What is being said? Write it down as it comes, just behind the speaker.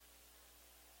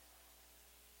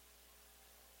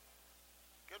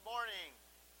Good morning.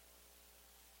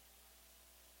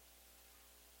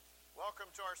 Welcome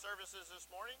to our services this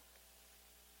morning.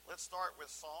 Let's start with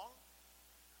song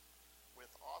with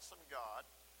Awesome God.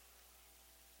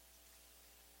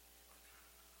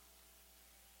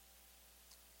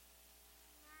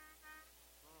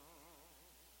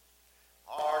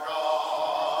 Our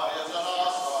God is an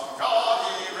awesome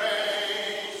God. He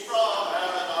reigns from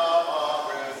heaven above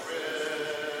with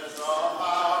wisdom,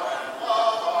 power, and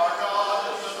love. Our God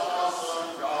is an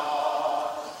awesome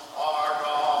God. Our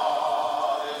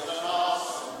God is an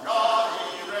awesome God.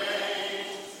 He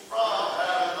reigns from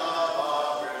heaven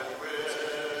above with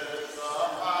wisdom,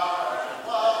 power, and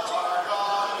love. Our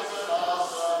God is an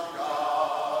awesome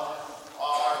God.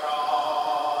 Our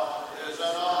God is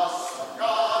an awesome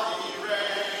God. He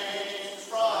reigns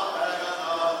from heaven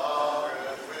above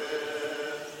with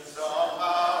wisdom,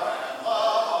 power, and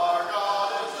love. Our God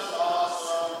is an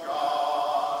awesome God.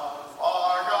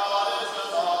 Our God is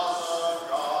an awesome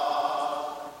God.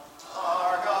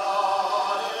 Our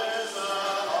God is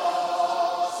an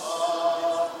awesome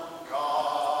God.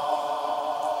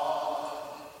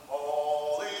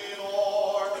 Holy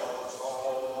Lord, most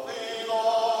holy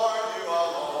Lord, you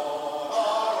alone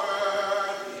are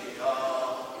worthy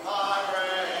of my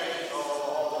praise.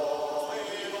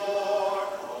 Holy Lord,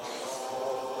 most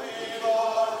holy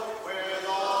Lord, with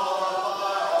all of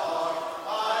my heart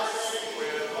I sing,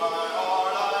 with my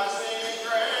heart I sing,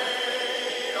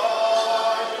 great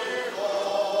are you,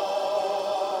 Lord,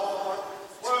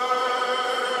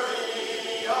 worthy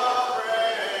of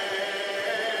praise,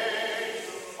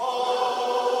 holy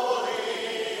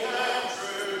and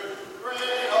true.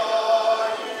 Great are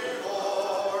you,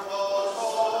 Lord, most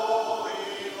holy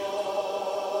Lord.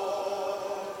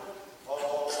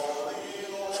 Holy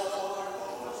Lord,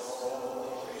 most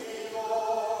holy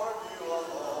Lord, you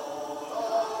alone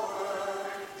are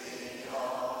worthy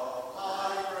of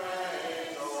my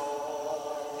praise.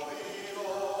 Holy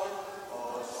Lord,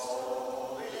 most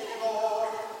holy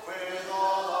Lord, with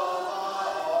all of my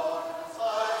heart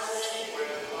I sing,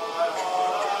 with my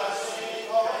heart I sing,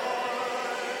 holy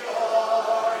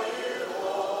are you,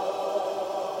 Lord,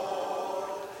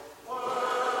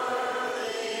 worthy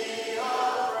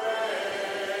of praise,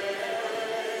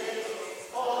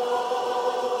 holy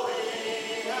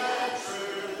and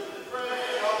true.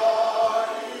 Great are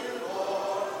you, Lord,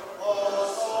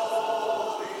 most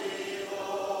holy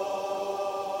Lord.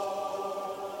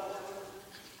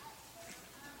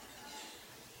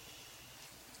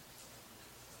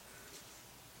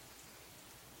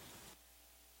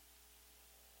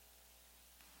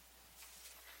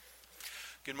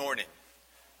 Good morning.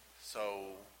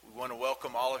 So we want to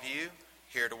welcome all of you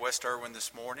here to West Erwin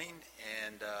this morning,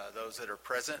 and those that are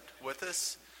present with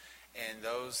us, and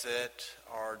those that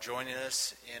are joining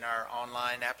us in our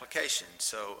online application.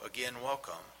 So again,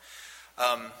 welcome.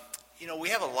 We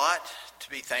have a lot to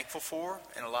be thankful for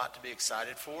and a lot to be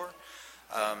excited for.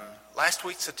 Last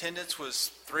week's attendance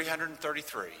was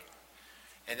 333,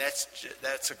 and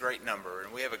that's a great number.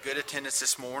 And we have a good attendance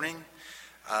this morning.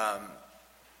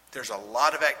 There's a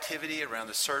lot of activity around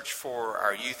the search for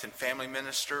our youth and family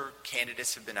minister.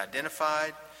 Candidates have been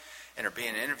identified and are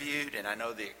being interviewed, and I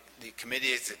know the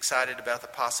committee is excited about the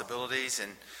possibilities,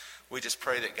 and we just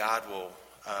pray that God will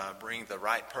bring the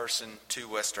right person to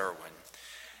West Erwin.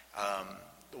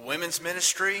 The women's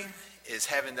ministry is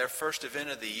having their first event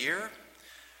of the year,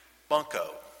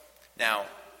 Bunko. Now,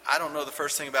 I don't know the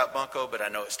first thing about Bunko, but I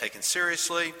know it's taken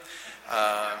seriously.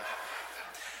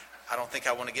 I don't think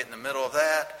I want to get in the middle of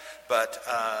that, but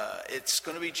it's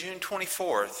going to be June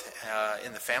 24th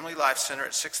in the Family Life Center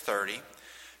at 6:30.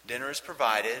 Dinner is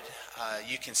provided.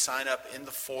 You can sign up in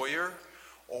the foyer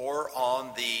or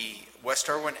on the West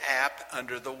Erwin app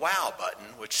under the WOW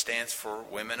button, which stands for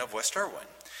Women of West Erwin.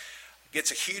 It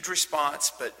gets a huge response,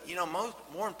 but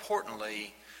more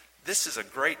importantly, this is a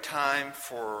great time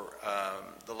for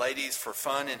the ladies for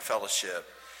fun and fellowship.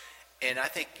 And I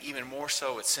think even more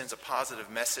so, it sends a positive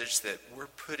message that we're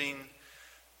putting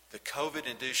the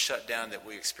COVID-induced shutdown that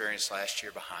we experienced last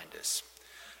year behind us.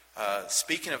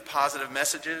 Speaking of positive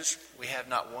messages, we have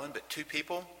not one but two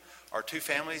people, or two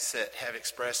families that have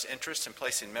expressed interest in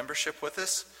placing membership with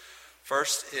us.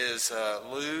 First is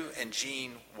Lou and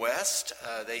Jean West.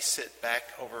 They sit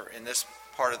back over in this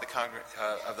part of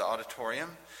the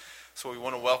auditorium. So we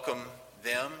want to welcome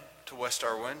them to West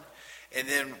Erwin. And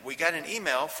then we got an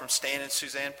email from Stan and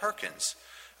Suzanne Perkins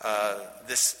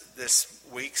this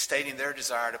week stating their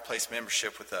desire to place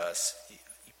membership with us.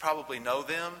 You probably know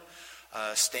them.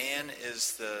 Stan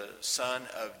is the son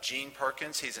of Gene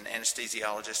Perkins. He's an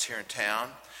anesthesiologist here in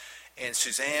town. And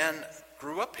Suzanne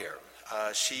grew up here.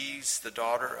 She's the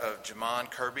daughter of Jamon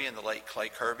Kirby and the late Clay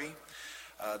Kirby.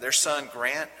 Their son,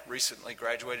 Grant, recently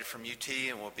graduated from UT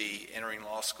and will be entering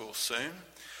law school soon.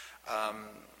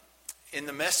 In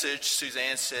the message,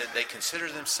 Suzanne said they consider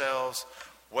themselves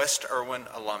West Erwin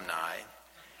alumni,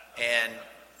 and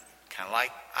kind of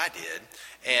like I did.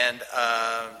 And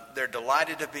they're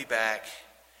delighted to be back,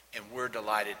 and we're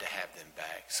delighted to have them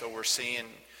back. So we're seeing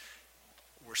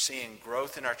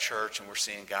growth in our church, and we're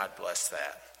seeing God bless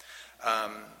that.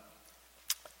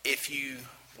 If you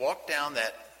walk down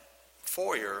that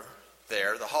foyer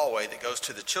there, the hallway that goes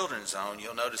to the children's zone,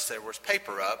 you'll notice there was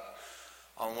paper up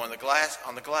on the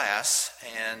glass,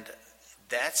 and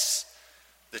that's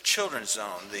the children's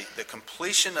zone, the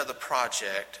completion of the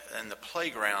project and the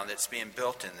playground that's being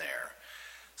built in there.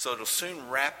 So it'll soon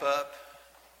wrap up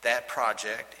that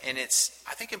project, and it's,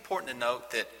 I think, important to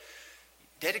note that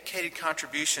dedicated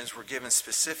contributions were given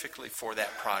specifically for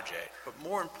that project. But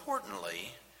more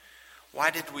importantly, why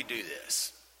did we do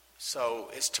this? So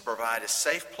it's to provide a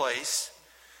safe place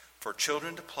for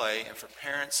children to play and for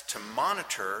parents to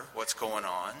monitor what's going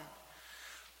on.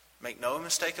 Make no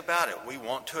mistake about it, we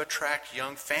want to attract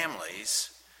young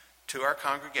families to our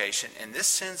congregation, and this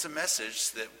sends a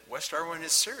message that West Erwin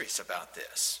is serious about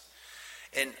this.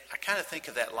 And I kind of think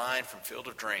of that line from Field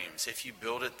of Dreams, if you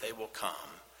build it, they will come.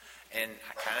 And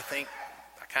I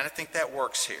kind of think that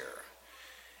works here.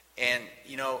 And,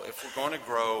 you know, if we're going to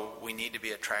grow, we need to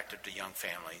be attractive to young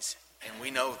families. And we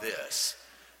know this,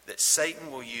 that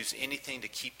Satan will use anything to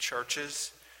keep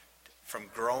churches from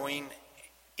growing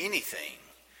anything.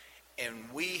 And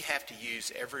we have to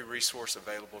use every resource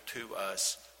available to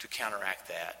us to counteract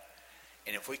that.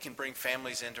 And if we can bring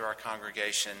families into our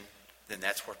congregation, then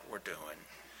that's what we're doing.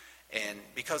 And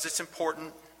because it's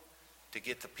important to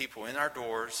get the people in our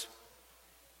doors,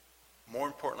 more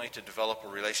importantly, to develop a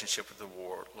relationship with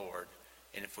the Lord.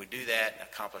 And if we do that and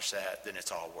accomplish that, then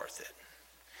it's all worth it.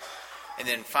 And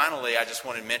then finally, I just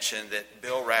want to mention that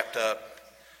Bill wrapped up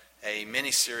a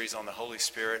mini-series on the Holy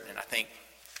Spirit, and I think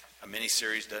a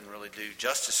mini-series doesn't really do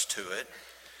justice to it.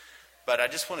 But I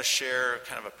just want to share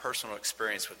kind of a personal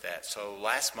experience with that. So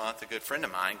last month, a good friend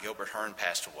of mine, Gilbert Hearn,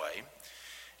 passed away.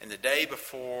 And the day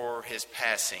before his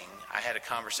passing, I had a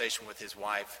conversation with his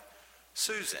wife,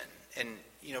 Susan. And,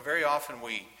 you know, very often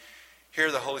we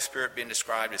hear the Holy Spirit being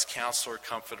described as counselor,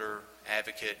 comforter,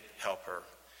 advocate, helper.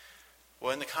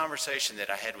 Well, in the conversation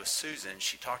that I had with Susan,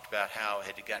 she talked about how it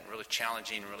had gotten really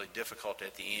challenging and really difficult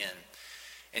at the end.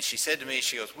 And she said to me,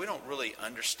 she goes, we don't really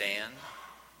understand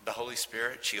the Holy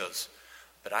Spirit. She goes,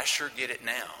 but I sure get it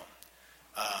now.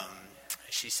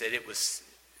 She said it was,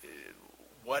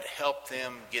 what helped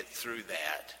them get through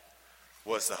that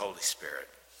was the Holy Spirit.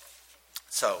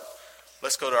 So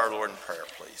let's go to our Lord in prayer,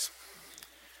 please.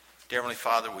 Dear Heavenly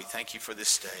Father, we thank you for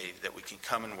this day that we can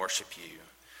come and worship you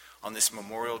on this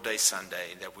Memorial Day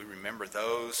Sunday, that we remember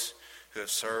those who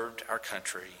have served our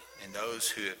country and those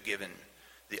who have given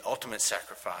the ultimate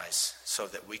sacrifice so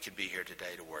that we could be here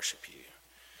today to worship you.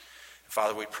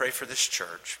 Father, we pray for this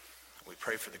church. We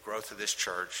pray for the growth of this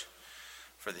church,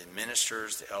 for the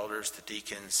ministers, the elders, the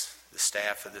deacons, the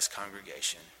staff of this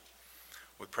congregation.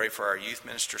 We pray for our youth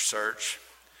minister search,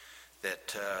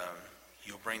 that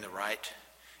you'll bring the right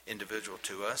individual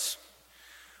to us.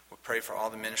 We pray for all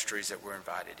the ministries that we're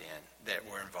invited in, that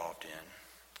we're involved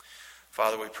in.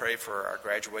 Father, we pray for our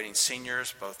graduating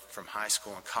seniors, both from high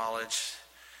school and college,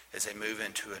 as they move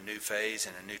into a new phase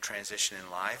and a new transition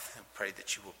in life. And pray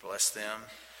that you will bless them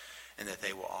and that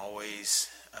they will always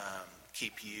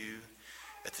keep you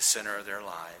at the center of their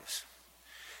lives.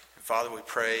 And Father, we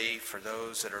pray for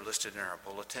those that are listed in our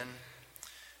bulletin: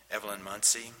 Evelyn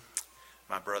Muncie,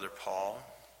 my brother Paul,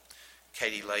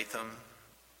 Katie Latham,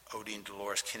 Odie and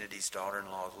Dolores Kennedy's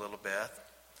daughter-in-law Lilibeth,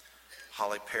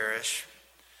 Holly Parrish,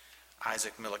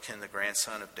 Isaac Milliken, the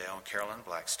grandson of Dale and Carolyn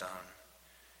Blackstone,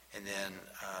 and then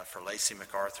for Lacey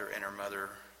MacArthur and her mother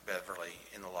Beverly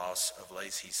in the loss of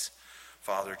Lacey's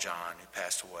father John, who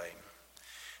passed away.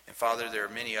 And Father, there are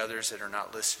many others that are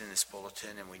not listed in this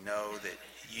bulletin, and we know that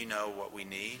you know what we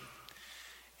need.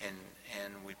 And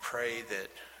we pray that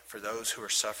for those who are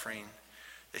suffering,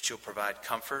 that you'll provide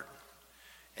comfort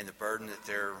and the burden that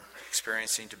they're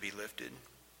experiencing to be lifted.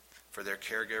 For their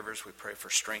caregivers, we pray for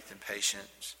strength and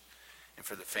patience. And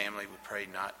for the family, we pray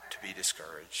not to be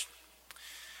discouraged.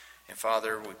 And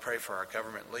Father, we pray for our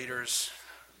government leaders,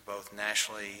 both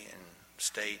nationally and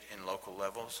state and local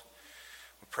levels.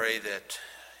 We pray that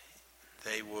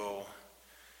they will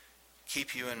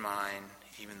keep you in mind,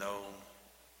 even though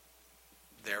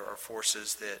there are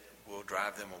forces that will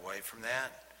drive them away from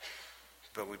that.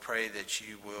 But we pray that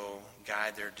you will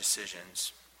guide their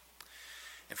decisions.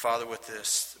 And Father, with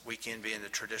this weekend being the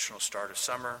traditional start of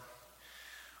summer,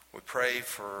 we pray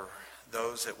for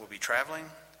those that will be traveling.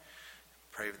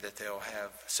 Pray that they'll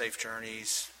have safe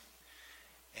journeys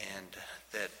and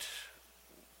that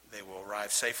they will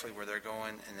arrive safely where they're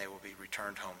going and they will be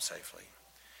returned home safely.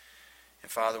 And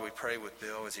Father, we pray with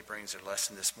Bill as he brings their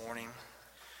lesson this morning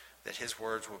that his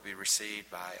words will be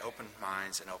received by open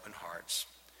minds and open hearts.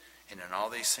 And in all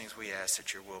these things we ask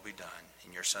that your will be done.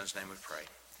 In your Son's name we pray.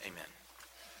 Amen.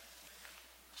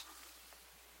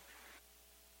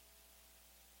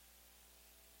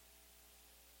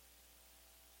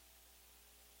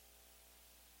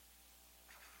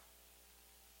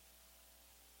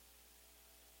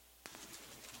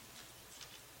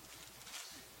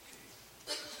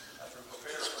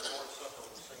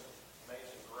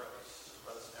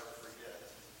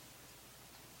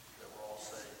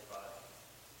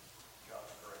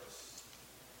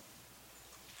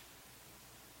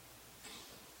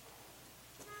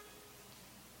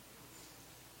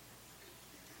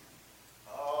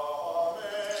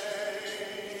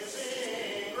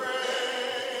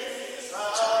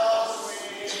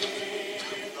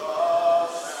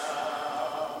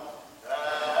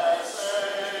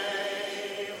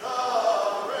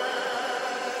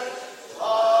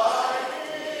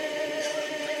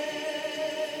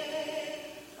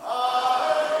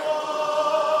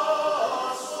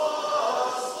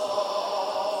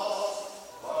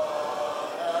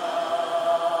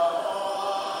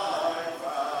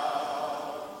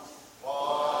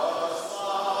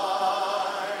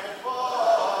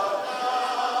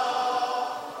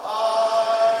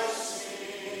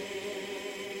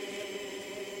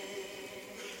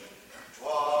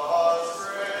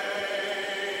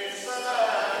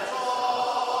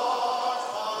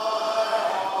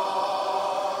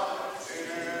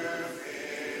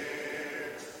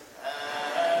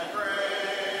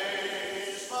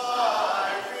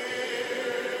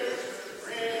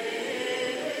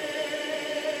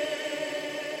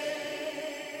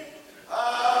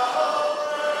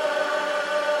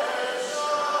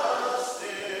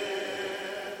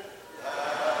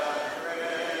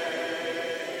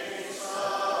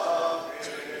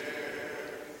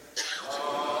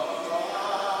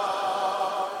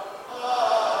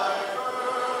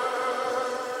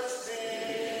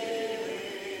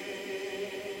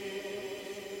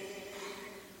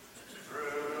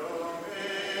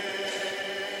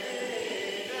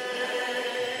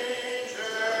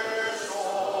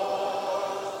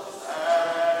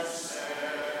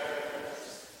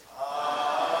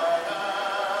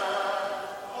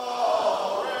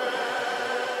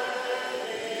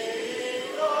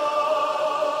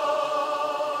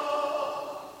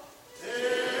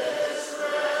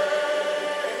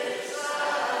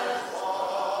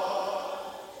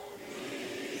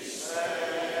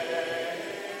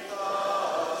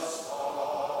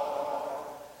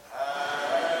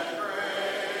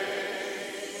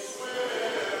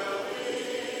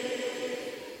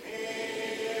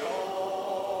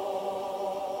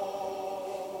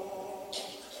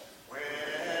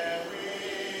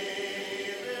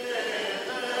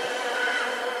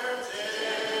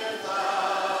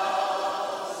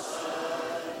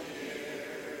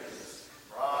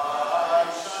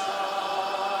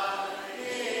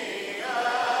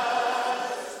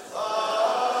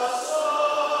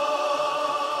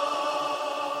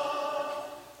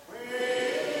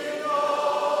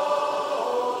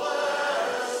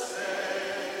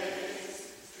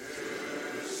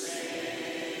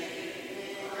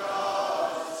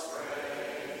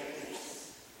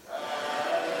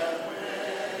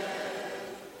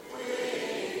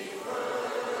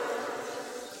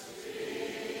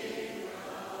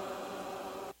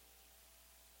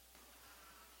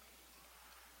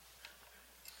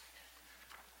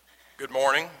 Good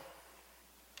morning.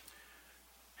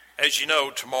 As you know,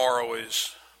 tomorrow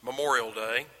is Memorial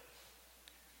Day,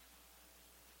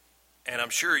 and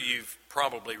I'm sure you've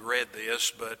probably read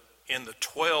this, but in the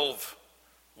 12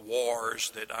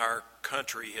 wars that our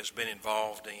country has been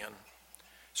involved in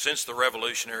since the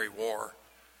Revolutionary War,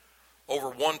 over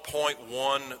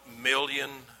 1.1 million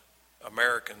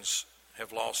Americans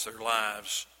have lost their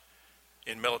lives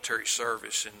in military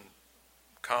service in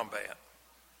combat.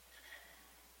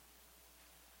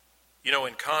 You know,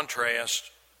 in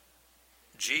contrast,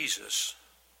 Jesus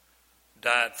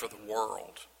died for the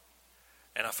world.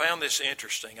 And I found this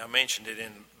interesting. I mentioned it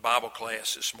in Bible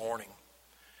class this morning.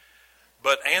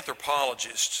 But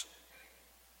anthropologists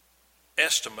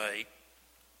estimate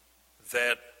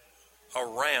that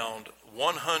around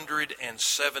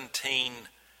 117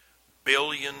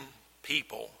 billion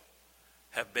people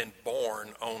have been born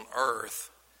on earth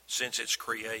since its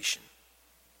creation.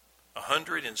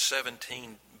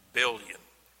 117 billion.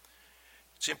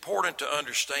 It's important to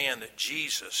understand that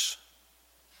Jesus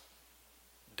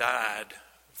died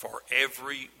for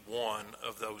every one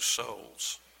of those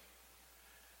souls.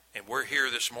 And we're here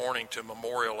this morning to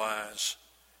memorialize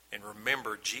and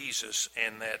remember Jesus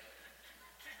and that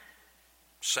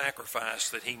sacrifice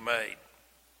that he made.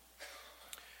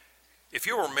 If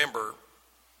you'll remember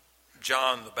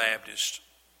John the Baptist,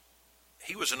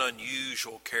 he was an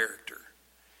unusual character.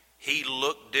 He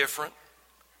looked different.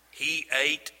 He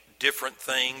ate different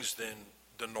things than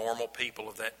the normal people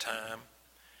of that time.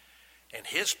 And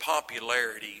his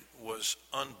popularity was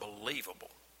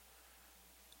unbelievable.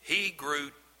 He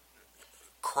grew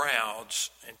crowds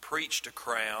and preached to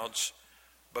crowds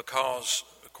because,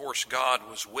 of course, God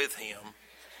was with him,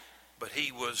 but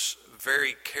he was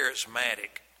very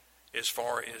charismatic as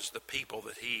far as the people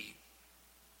that he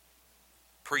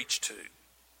preached to.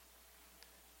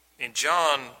 In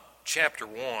John chapter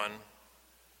 1,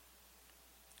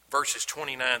 verses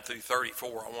 29 through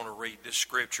 34, I want to read this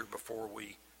scripture before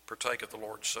we partake of the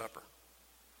Lord's Supper.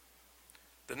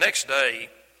 The next day,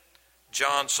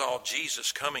 John saw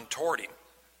Jesus coming toward him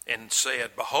and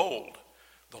said, "Behold,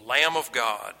 the Lamb of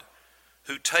God,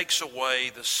 who takes away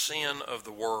the sin of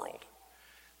the world.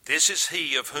 This is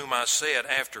he of whom I said,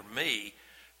 after me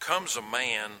comes a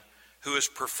man who is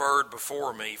preferred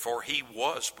before me, for he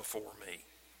was before me.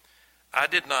 I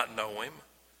did not know him,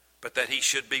 but that he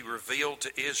should be revealed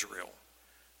to Israel.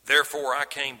 Therefore I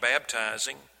came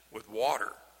baptizing with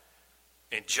water.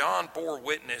 And John bore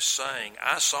witness, saying,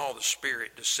 I saw the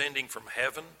Spirit descending from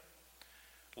heaven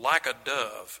like a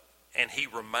dove, and he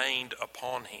remained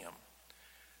upon him.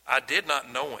 I did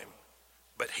not know him,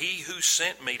 but he who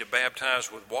sent me to baptize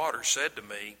with water said to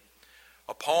me,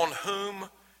 Upon whom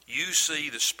you see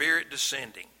the Spirit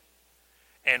descending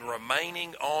and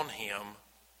remaining on him,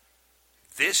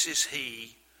 this is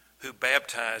he who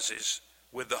baptizes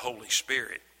with the Holy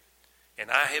Spirit.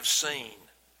 And I have seen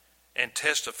and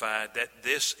testified that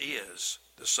this is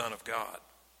the Son of God."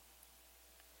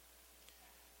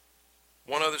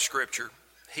 One other scripture,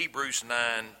 Hebrews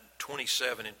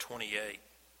 9:27 and 28.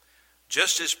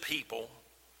 Just as people,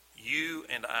 you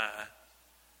and I,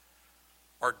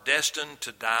 are destined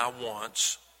to die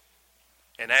once,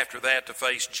 and after that to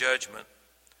face judgment,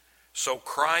 so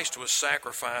Christ was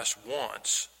sacrificed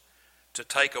once to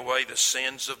take away the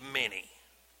sins of many,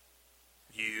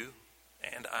 you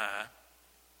and I,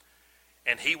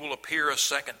 and he will appear a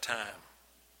second time,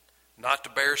 not to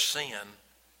bear sin,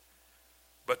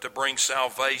 but to bring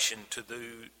salvation to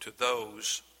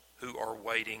those who are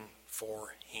waiting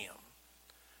for him.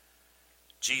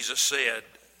 Jesus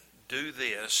said, "Do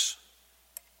this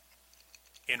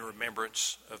in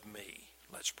remembrance of me."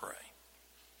 Let's pray.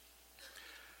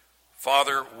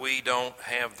 Father, we don't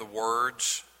have the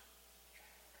words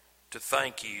to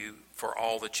thank you for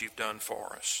all that you've done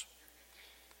for us.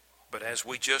 But as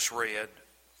we just read,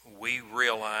 we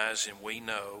realize and we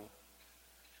know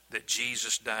that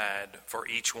Jesus died for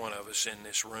each one of us in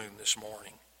this room this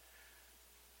morning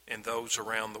and those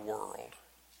around the world.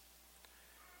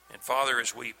 And Father,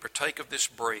 as we partake of this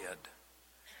bread,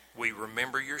 we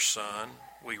remember your Son,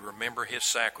 we remember his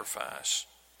sacrifice.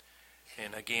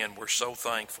 And again, we're so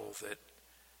thankful that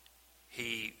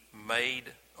he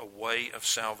made a way of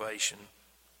salvation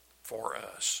for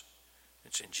us.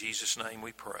 It's in Jesus' name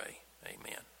we pray.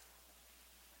 Amen.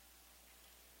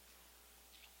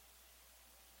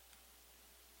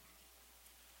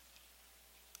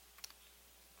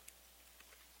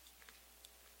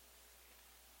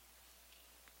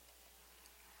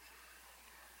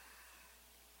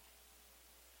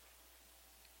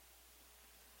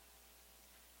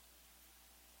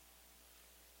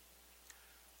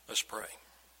 Let's pray.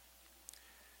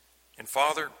 And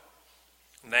Father,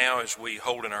 now as we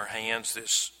hold in our hands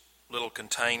this little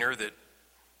container that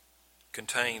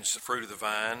contains the fruit of the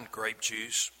vine, grape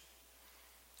juice,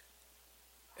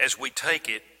 as we take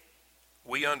it,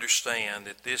 we understand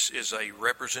that this is a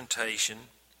representation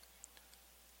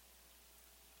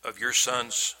of your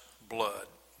Son's blood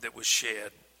that was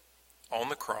shed on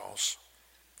the cross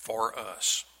for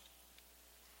us.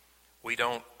 We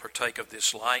don't partake of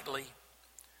this lightly.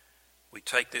 We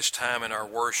take this time in our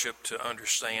worship to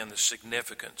understand the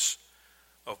significance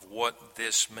of what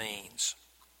this means.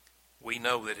 We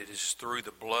know that it is through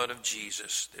the blood of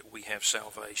Jesus that we have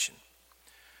salvation.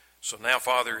 So now,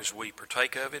 Father, as we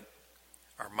partake of it,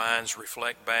 our minds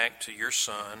reflect back to your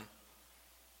Son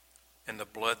and the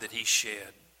blood that he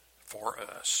shed for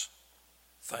us.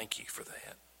 Thank you for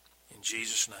that. In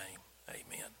Jesus' name,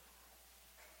 amen.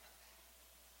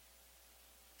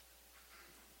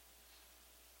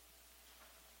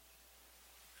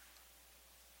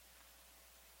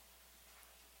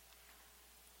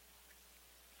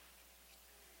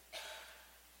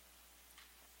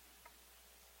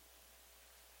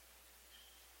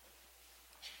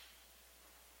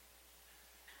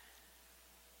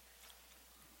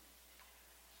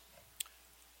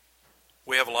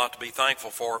 We have a lot to be thankful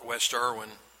for at West Irwin.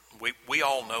 We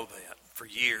all know that. For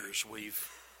years,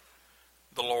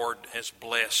 the Lord has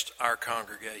blessed our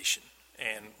congregation,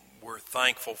 and we're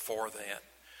thankful for that.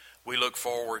 We look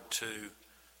forward to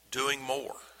doing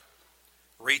more,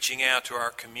 reaching out to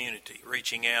our community,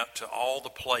 reaching out to all the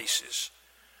places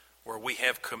where we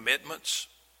have commitments,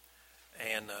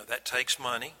 and that takes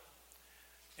money,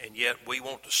 and yet we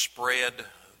want to spread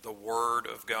the Word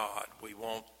of God. We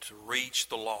want to reach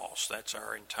the lost. That's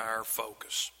our entire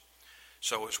focus.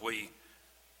 So as we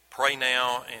pray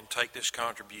now and take this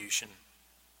contribution,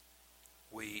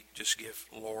 we just give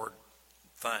Lord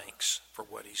thanks for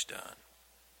what He's done.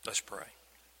 Let's pray.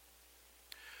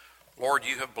 Lord,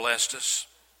 you have blessed us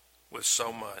with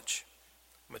so much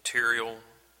material,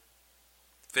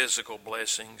 physical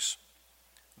blessings,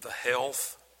 the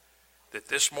health that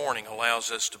this morning allows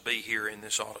us to be here in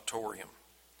this auditorium.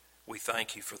 We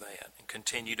thank you for that and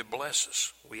continue to bless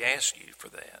us. We ask you for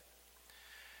that.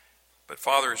 But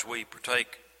Father, as we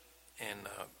partake and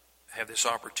have this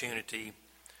opportunity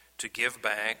to give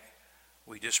back,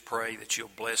 we just pray that you'll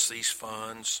bless these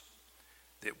funds,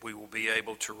 that we will be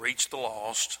able to reach the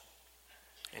lost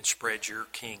and spread your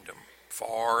kingdom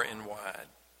far and wide.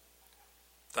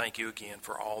 Thank you again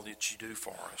for all that you do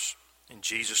for us. In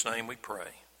Jesus' name we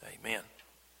pray. Amen.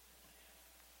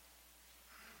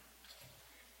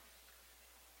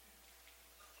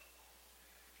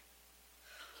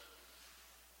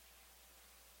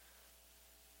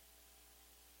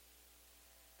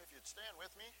 If you'd stand with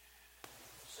me,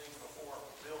 sing before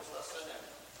Bill's lesson, and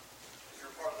if you're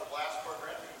part of the blast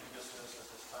program, you can be dismissed at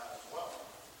this time as well.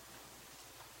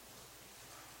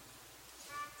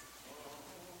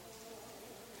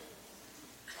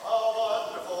 How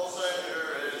wonderful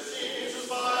Savior is Jesus,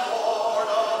 my Lord,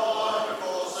 a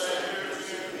wonderful Savior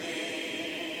to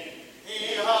me.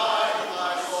 He hideth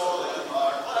my soul in the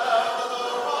cleft of the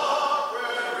rock,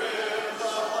 where rivers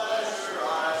of pleasure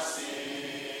I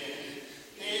see.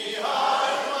 He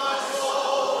hideth my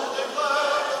soul in the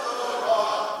cleft of the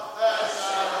rock, that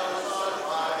shadows of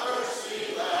my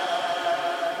thirsty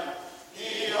land.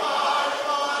 He hideth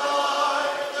my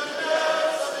life in the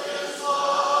depths of His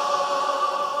love,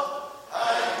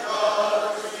 and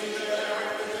covers me there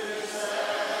with His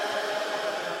hand,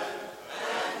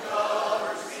 and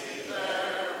covers me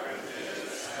there with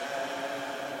His hand.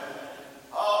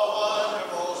 How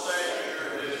wonderful Savior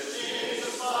is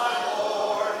Jesus, my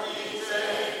Lord, He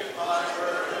taketh my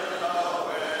burden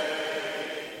away.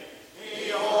 He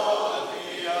holdeth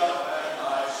me up, and I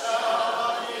shall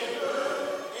not be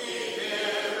moved. He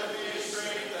giveth me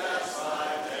strength, that's my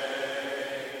day.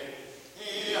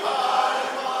 He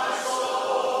hideth my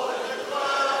soul in the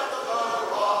cleft of the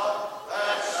rock,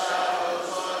 that shadows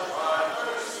of my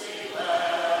thirsty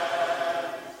land.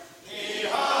 He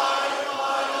hideth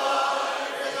my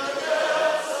life in the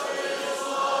depths of His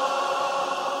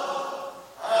love,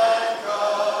 and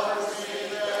covers me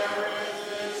there with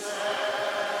His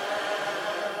hand,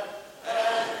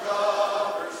 and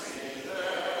covers me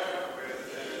there with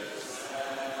His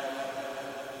hand.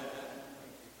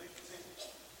 Please be seated.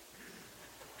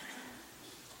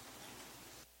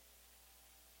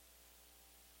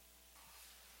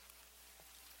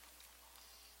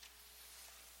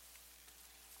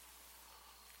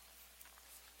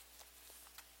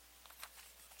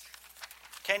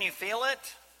 Can you feel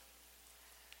it?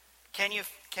 Can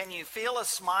you feel a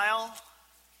smile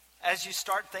as you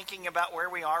start thinking about where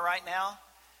we are right now?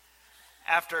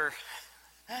 After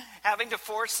having to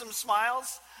force some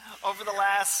smiles over the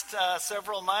last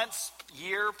several months,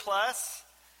 year plus?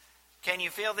 Can you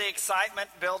feel the excitement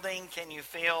building? Can you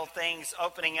feel things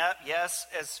opening up? Yes,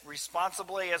 as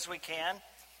responsibly as we can,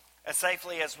 as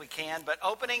safely as we can, but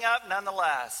opening up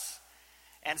nonetheless.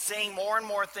 And seeing more and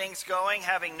more things going,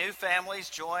 having new families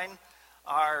join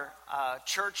our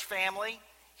church family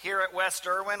here at West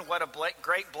Irwin. What a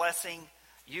great blessing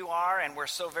you are, and we're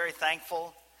so very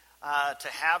thankful to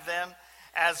have them.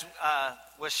 As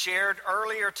was shared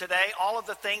earlier today, all of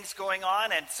the things going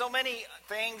on, and so many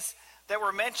things that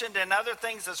were mentioned and other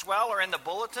things as well are in the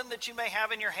bulletin that you may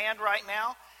have in your hand right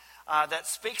now that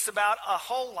speaks about a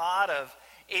whole lot of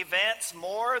events,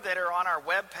 more that are on our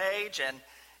webpage and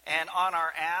on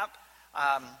our app.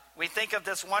 We think of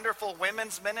this wonderful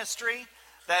women's ministry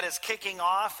that is kicking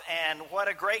off, and what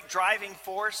a great driving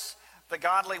force the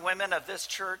godly women of this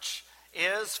church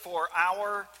is for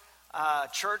our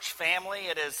church family.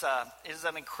 It is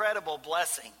an incredible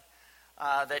blessing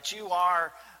that you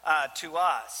are to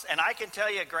us. And I can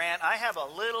tell you, Grant, I have a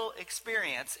little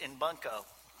experience in Bunko.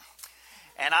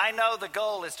 And I know the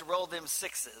goal is to roll them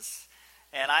sixes.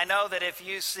 And I know that if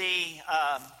you see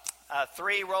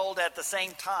three rolled at the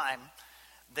same time,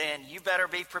 then you better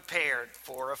be prepared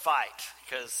for a fight,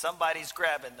 because somebody's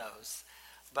grabbing those.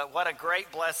 But what a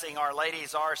great blessing our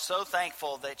ladies are. So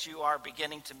thankful that you are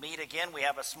beginning to meet again. We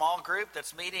have a small group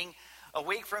that's meeting a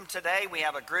week from today. We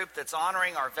have a group that's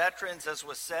honoring our veterans, as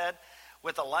was said,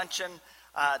 with a luncheon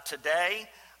today.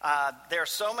 There are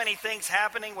so many things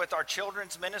happening with our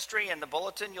children's ministry. In the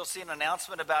bulletin, you'll see an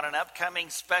announcement about an upcoming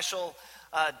special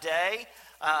day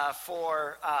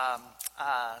for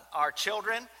our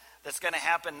children that's going to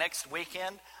happen next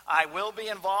weekend. I will be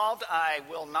involved. I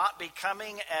will not be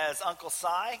coming as Uncle Si.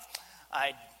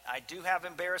 I do have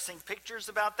embarrassing pictures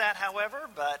about that, however,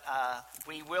 but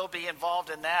we will be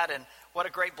involved in that, and what a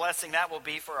great blessing that will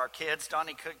be for our kids.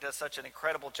 Donnie Cook does such an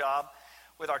incredible job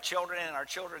with our children and our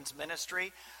children's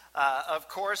ministry. Of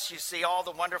course, you see all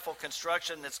the wonderful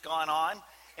construction that's gone on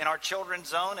in our children's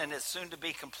zone and is soon to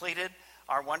be completed.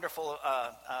 Our wonderful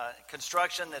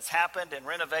construction that's happened and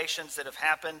renovations that have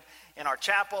happened in our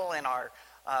chapel, in our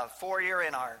foyer,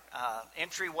 in our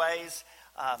entryways.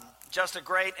 Just a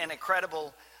great and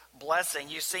incredible blessing.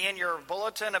 You see in your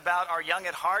bulletin about our Young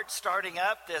at Heart starting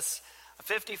up, this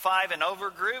 55 and over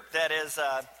group that is,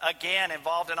 again,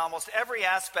 involved in almost every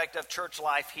aspect of church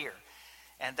life here.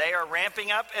 And they are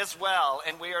ramping up as well,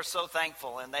 and we are so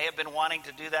thankful. And they have been wanting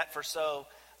to do that for so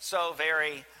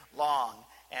very long.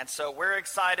 And so we're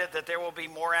excited that there will be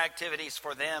more activities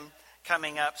for them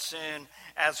coming up soon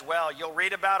as well. You'll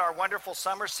read about our wonderful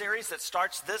summer series that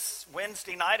starts this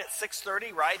Wednesday night at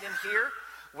 6:30 right in here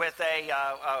with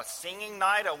a singing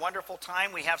night, a wonderful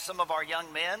time. We have some of our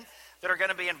young men that are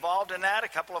going to be involved in that, a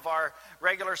couple of our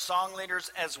regular song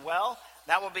leaders as well.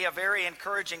 That will be a very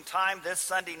encouraging time this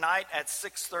Sunday night at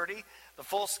 6:30. The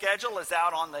full schedule is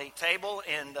out on the table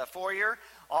in the foyer,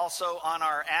 also on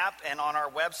our app and on our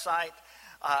website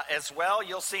as well.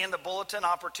 You'll see in the bulletin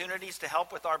opportunities to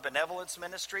help with our benevolence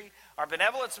ministry. Our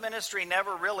benevolence ministry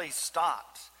never really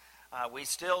stopped. We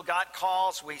still got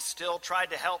calls. We still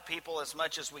tried to help people as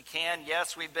much as we can.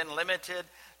 Yes, we've been limited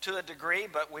to a degree,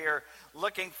 but we are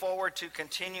looking forward to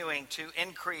continuing to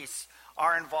increase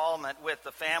our involvement with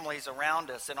the families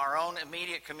around us in our own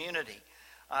immediate community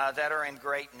that are in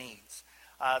great needs.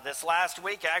 This last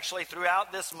week, actually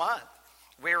throughout this month,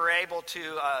 we were able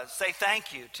to say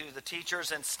thank you to the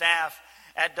teachers and staff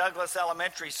at Douglas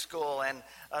Elementary School and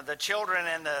the children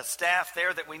and the staff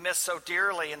there that we miss so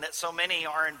dearly and that so many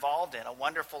are involved in. A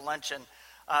wonderful luncheon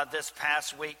this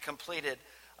past week completed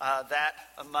that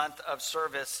month of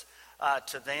service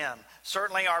to them.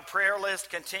 Certainly our prayer list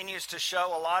continues to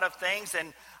show a lot of things,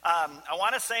 and I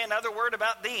want to say another word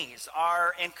about these,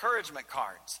 our encouragement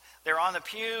cards. They're on the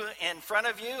pew in front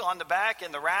of you, on the back,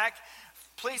 in the rack.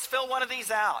 Please fill one of these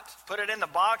out. Put it in the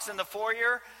box in the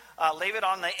foyer. Leave it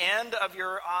on the end of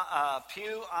your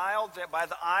pew aisle, by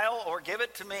the aisle, or give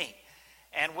it to me.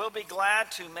 And we'll be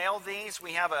glad to mail these.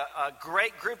 We have a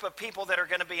great group of people that are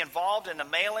going to be involved in the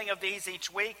mailing of these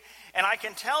each week. And I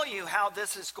can tell you how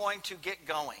this is going to get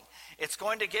going. It's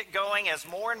going to get going as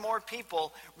more and more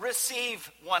people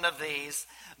receive one of these.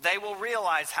 They will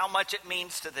realize how much it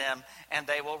means to them, and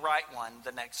they will write one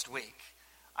the next week.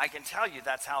 I can tell you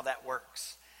that's how that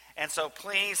works. And so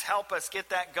please help us get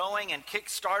that going and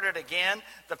kick-start it again.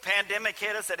 The pandemic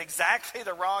hit us at exactly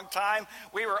the wrong time.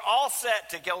 We were all set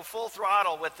to go full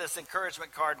throttle with this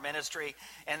encouragement card ministry,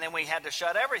 and then we had to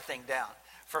shut everything down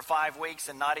for 5 weeks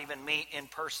and not even meet in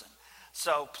person.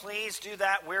 So please do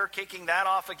that. We're kicking that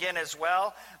off again as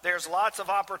well. There's lots of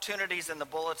opportunities in the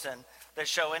bulletin that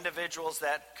show individuals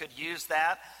that could use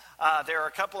that. There are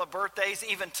a couple of birthdays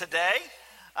even today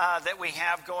that we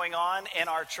have going on in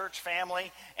our church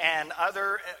family, and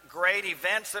other great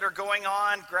events that are going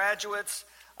on, graduates,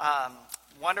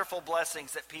 wonderful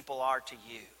blessings that people are to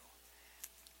you.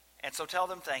 And so tell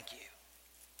them thank you,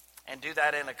 and do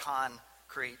that in a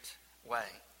concrete way.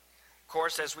 Of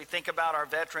course, as we think about our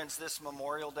veterans this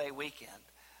Memorial Day weekend,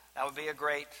 that would be a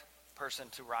great person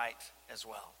to write as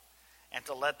well, and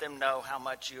to let them know how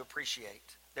much you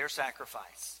appreciate their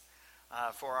sacrifice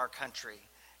for our country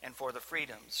and for the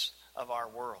freedoms of our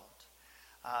world.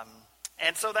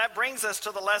 And so that brings us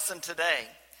to the lesson today,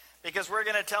 because we're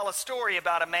going to tell a story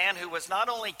about a man who was not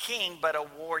only king, but a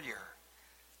warrior,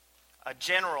 a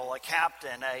general, a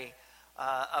captain,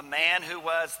 a man who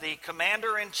was the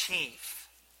commander-in-chief,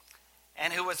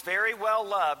 and who was very well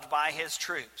loved by his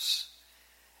troops,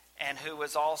 and who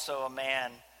was also a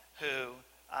man who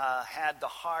had the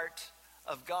heart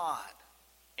of God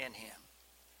in him.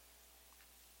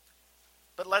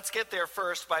 But let's get there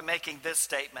first by making this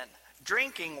statement.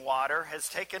 Drinking water has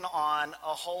taken on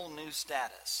a whole new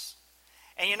status.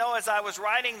 And you know, as I was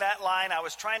writing that line, I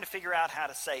was trying to figure out how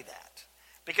to say that.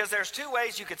 Because there's two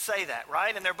ways you could say that,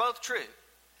 right? And they're both true.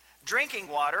 drinking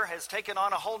water has taken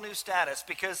on a whole new status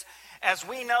because, as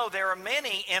we know, there are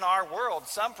many in our world,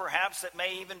 some perhaps that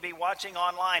may even be watching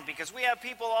online, because we have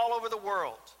people all over the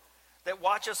world that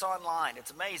watch us online.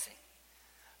 It's amazing.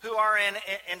 Who are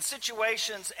in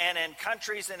situations and in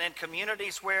countries and in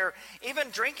communities where even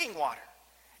drinking water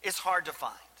is hard to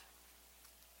find.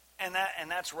 And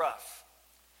that's rough.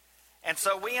 And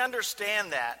so we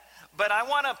understand that. But I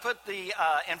want to put the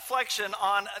inflection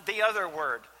on the other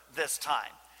word this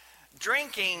time.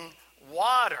 Drinking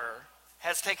water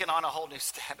has taken on a whole new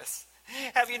status.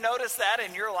 Have you noticed that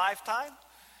in your lifetime?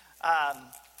 I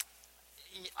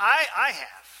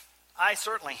have. I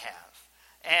certainly have.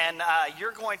 And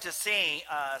you're going to see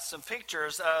some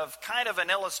pictures of kind of an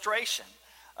illustration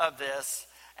of this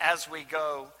as we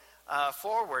go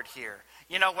forward here.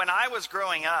 You know, when I was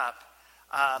growing up,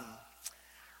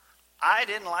 I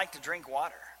didn't like to drink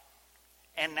water.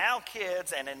 And now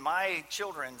kids, and in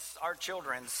our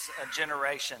children's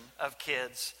generation of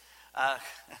kids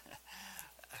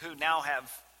who now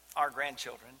have our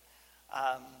grandchildren,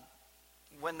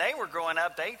 when they were growing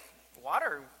up, they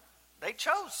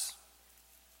chose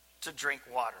to drink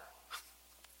water.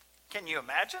 Can you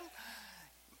imagine?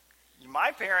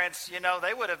 My parents,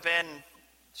 they would have been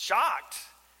shocked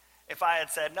if I had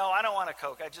said, no, I don't want a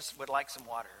Coke, I just would like some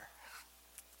water.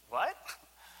 What?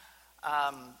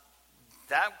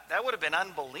 That would have been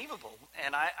unbelievable.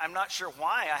 And I'm not sure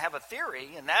why. I have a theory,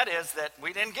 and that is that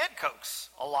we didn't get Cokes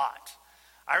a lot.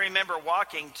 I remember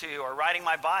riding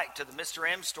my bike to the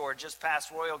Mr. M store just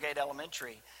past Royal Gate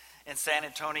Elementary in San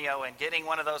Antonio and getting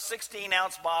one of those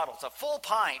 16-ounce bottles, a full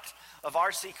pint of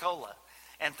RC Cola,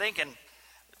 and thinking,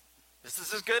 this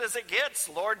is as good as it gets.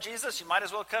 Lord Jesus, you might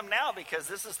as well come now because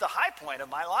this is the high point of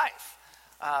my life.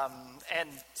 And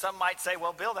some might say,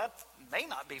 well, Bill, that may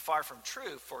not be far from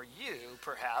true for you,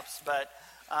 perhaps, but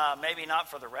maybe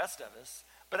not for the rest of us.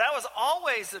 But that was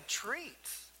always a treat,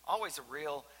 always a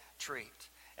real treat.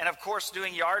 And, of course,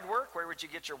 doing yard work, where would you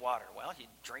get your water? Well, you'd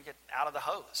drink it out of the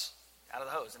hose,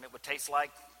 and it would taste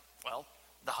like, well,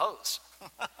 the hose.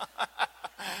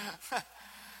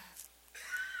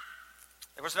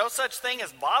 There was no such thing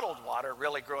as bottled water,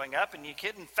 really, growing up, and you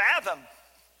couldn't fathom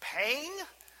paying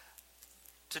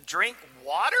to drink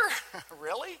water?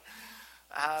 Really?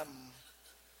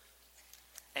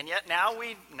 And yet now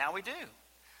we do.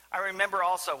 I remember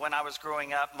also when I was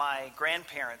growing up, my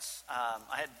grandparents,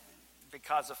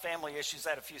 because of family issues, I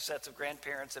had a few sets of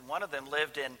grandparents, and one of them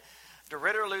lived in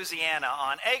DeRidder, Louisiana,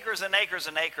 on acres and acres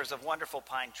and acres of wonderful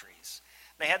pine trees.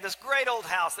 They had this great old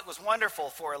house that was wonderful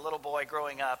for a little boy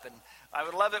growing up, and I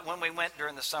would love it when we went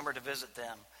during the summer to visit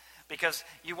them. Because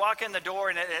you walk in the door,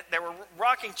 and there were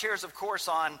rocking chairs, of course,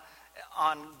 on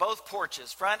both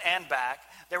porches, front and back.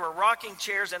 There were rocking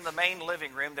chairs in the main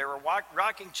living room. There were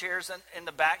rocking chairs in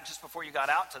the back just before you got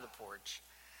out to the porch.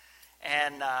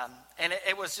 And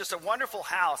it was just a wonderful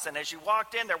house. And as you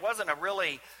walked in, there wasn't a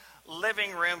really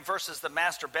living room versus the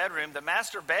master bedroom. The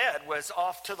master bed was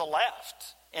off to the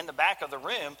left in the back of the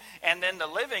room. And then the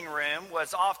living room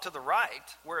was off to the right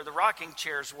where the rocking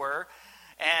chairs were.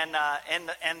 And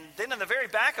then in the very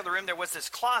back of the room, there was this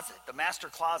closet, the master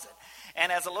closet.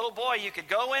 And as a little boy, you could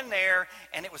go in there,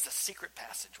 and it was a secret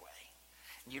passageway.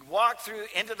 And you'd walk through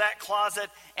into that closet,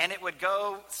 and it would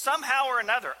go somehow or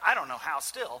another, I don't know how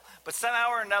still, but somehow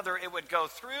or another, it would go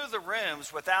through the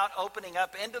rooms without opening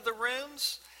up into the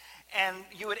rooms, and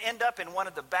you would end up in one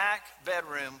of the back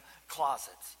bedroom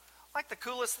closets. Like the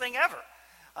coolest thing ever.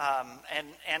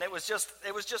 And it was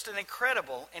just an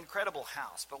incredible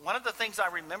house. But one of the things I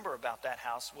remember about that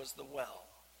house was the well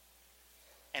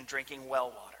and drinking well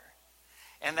water.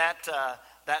 And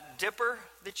that dipper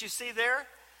that you see there,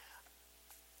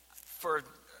 for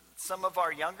some of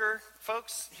our younger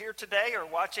folks here today or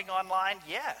watching online,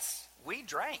 yes, we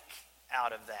drank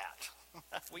out of that.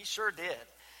 We sure did.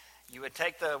 You would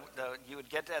take you would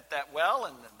get at that well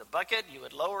and the bucket, you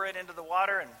would lower it into the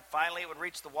water, and finally it would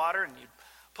reach the water, and you'd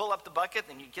pull up the bucket,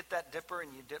 and you'd get that dipper,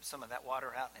 and you'd dip some of that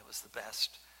water out, and it was the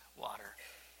best water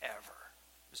ever.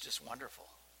 It was just wonderful.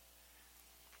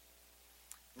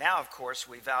 Now, of course,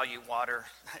 we value water,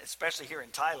 especially here in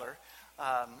Tyler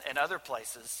and other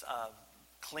places,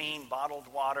 clean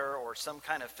bottled water or some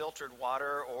kind of filtered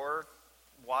water or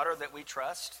water that we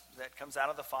trust that comes out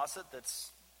of the faucet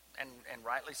that's, and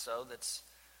rightly so, that's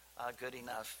good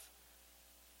enough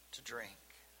to drink.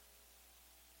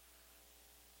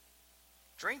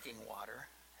 Drinking water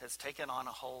has taken on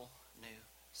a whole new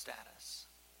status.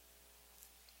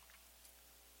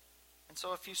 And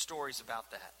so a few stories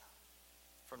about that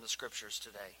from the scriptures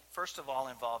today. First of all,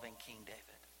 involving King David.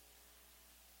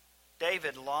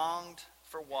 David longed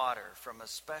for water from a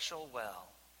special well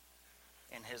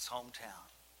in his hometown.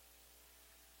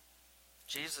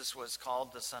 Jesus was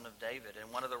called the Son of David,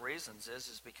 and one of the reasons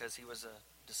is because he was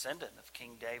a descendant of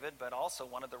King David, but also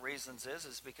one of the reasons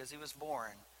is because he was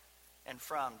born and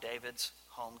from David's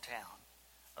hometown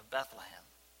of Bethlehem.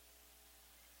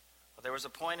 Well, there was a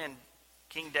point in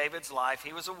King David's life.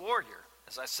 He was a warrior.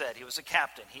 As I said, he was a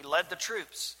captain. He led the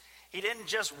troops. He didn't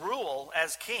just rule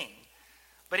as king,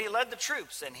 but he led the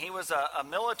troops, and he was a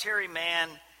military man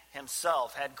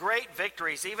himself, had great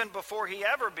victories even before he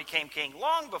ever became king,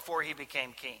 long before he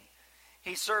became king.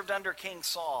 He served under King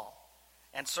Saul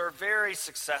and served very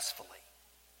successfully.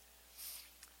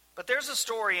 But there's a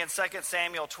story in 2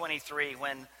 Samuel 23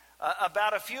 when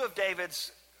about a few of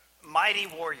David's mighty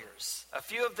warriors, a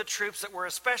few of the troops that were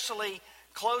especially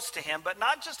close to him, but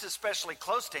not just especially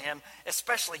close to him,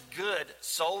 especially good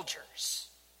soldiers,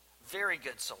 very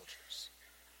good soldiers.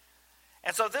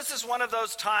 And so this is one of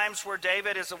those times where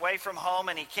David is away from home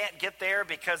and he can't get there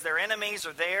because their enemies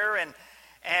are there.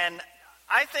 And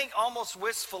I think almost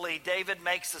wistfully, David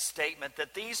makes a statement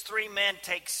that these three men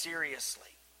take seriously.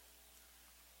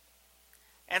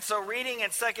 And so reading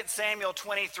in 2 Samuel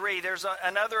 23, there's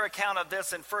another account of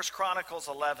this in 1 Chronicles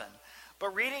 11.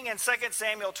 But reading in 2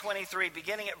 Samuel 23,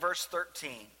 beginning at verse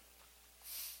 13.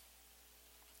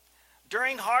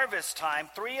 During harvest time,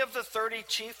 3 of the 30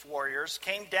 chief warriors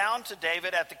came down to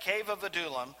David at the cave of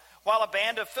Adullam, while a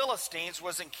band of Philistines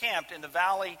was encamped in the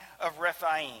valley of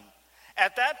Rephaim.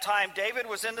 At that time, David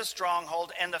was in the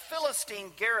stronghold, and the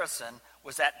Philistine garrison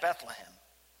was at Bethlehem.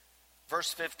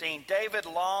 Verse 15, David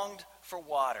longed for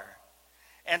water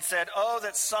and said, "Oh,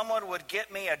 that someone would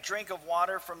get me a drink of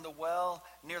water from the well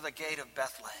near the gate of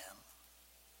Bethlehem."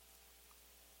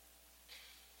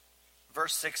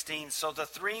 Verse 16, so the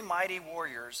 3 mighty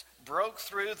warriors broke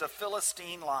through the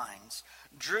Philistine lines,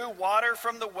 drew water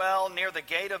from the well near the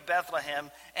gate of Bethlehem,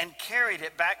 and carried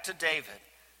it back to David.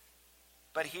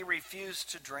 But he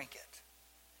refused to drink it.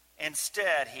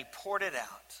 Instead, he poured it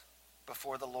out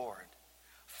before the Lord.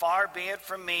 "Far be it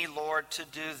from me, Lord, to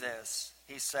do this,"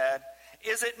 he said.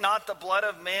 "Is it not the blood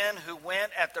of men who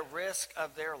went at the risk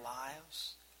of their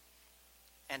lives?"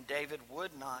 And David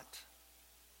would not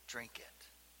drink it.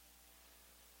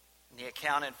 In the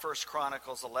account in 1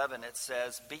 Chronicles 11, it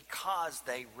says, because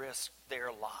they risked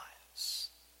their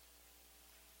lives,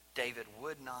 David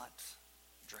would not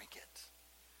drink it,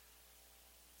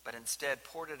 but instead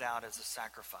poured it out as a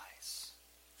sacrifice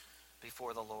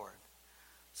before the Lord.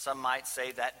 Some might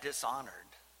say that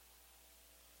dishonored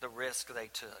the risk they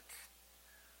took.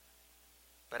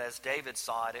 But as David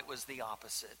saw it, it was the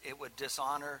opposite. It would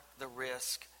dishonor the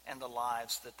risk and the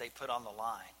lives that they put on the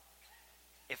line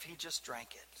if he just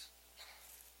drank it.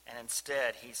 And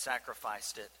instead, he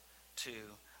sacrificed it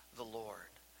to the Lord.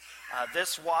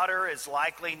 This water is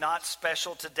likely not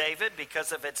special to David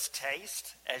because of its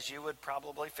taste, as you would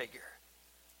probably figure,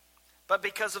 but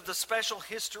because of the special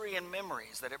history and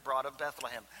memories that it brought of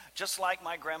Bethlehem, just like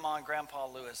my grandma and grandpa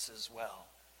Lewis's well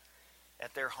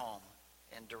at their home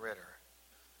in DeRidder.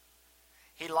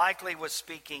 He likely was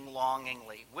speaking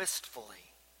longingly,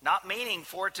 wistfully, not meaning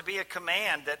for it to be a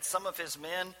command that some of his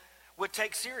men would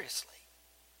take seriously.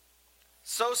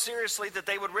 So seriously that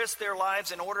they would risk their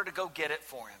lives in order to go get it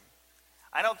for him.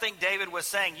 I don't think David was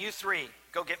saying, "You 3,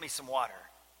 go get me some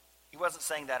water." He wasn't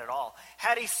saying that at all.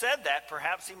 Had he said that,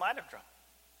 perhaps he might have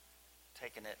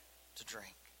taken it to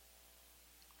drink.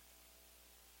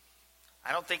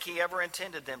 I don't think he ever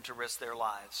intended them to risk their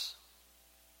lives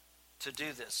to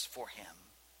do this for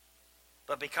him.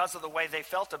 But because of the way they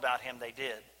felt about him, they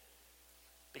did.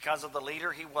 Because of the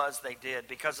leader he was, they did.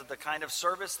 Because of the kind of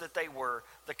service that they were,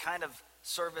 the kind of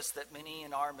service that many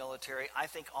in our military, I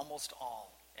think almost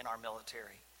all in our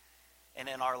military and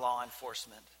in our law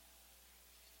enforcement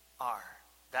are.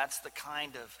 That's the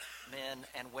kind of men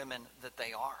and women that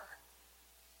they are.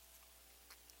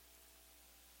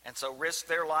 And so risk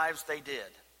their lives they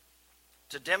did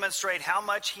to demonstrate how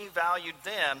much he valued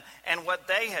them and what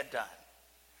they had done.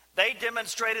 They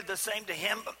demonstrated the same to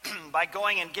him by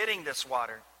going and getting this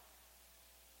water.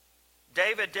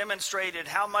 David demonstrated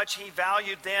how much he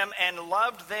valued them and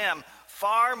loved them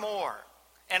far more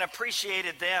and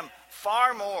appreciated them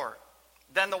far more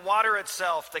than the water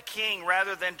itself. The king,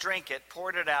 rather than drink it,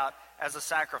 poured it out as a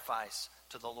sacrifice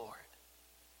to the Lord.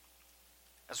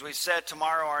 As we've said,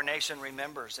 tomorrow our nation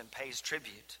remembers and pays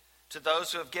tribute to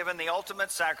those who have given the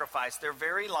ultimate sacrifice, their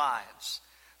very lives,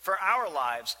 for our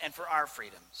lives and for our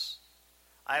freedoms.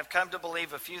 I have come to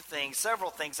believe a few things,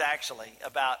 several things actually,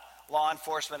 about law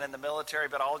enforcement and the military,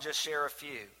 but I'll just share a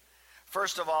few.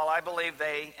 First of all, I believe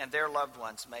they and their loved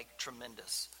ones make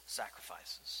tremendous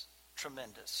sacrifices.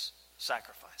 Tremendous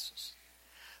sacrifices.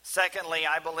 Secondly,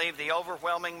 I believe the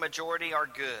overwhelming majority are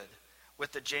good,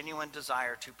 with the genuine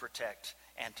desire to protect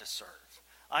and to serve.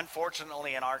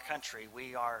 Unfortunately, in our country,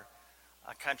 we are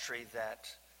a country that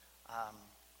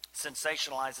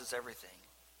sensationalizes everything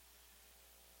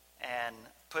and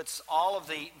puts all of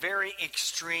the very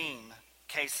extreme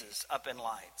cases up in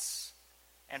lights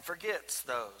and forgets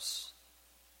those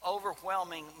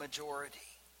overwhelming majority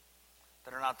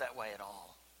that are not that way at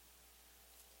all.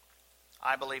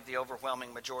 I believe the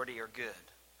overwhelming majority are good.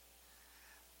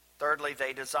 Thirdly,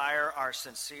 they deserve our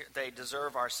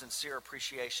sincere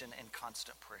appreciation and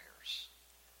constant prayers.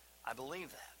 I believe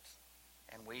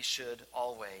that, and we should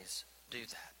always do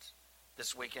that.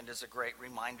 This weekend is a great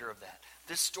reminder of that.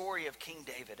 This story of King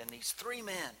David and these three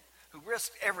men who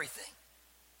risked everything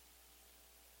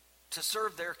to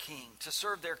serve their king, to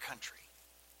serve their country.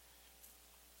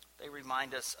 They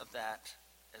remind us of that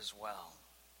as well.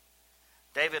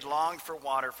 David longed for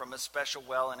water from a special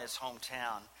well in his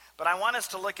hometown. But I want us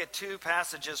to look at two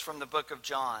passages from the book of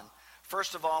John.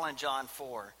 First of all, in John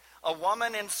 4. A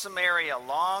woman in Samaria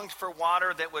longed for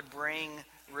water that would bring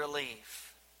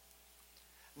relief.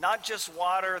 Not just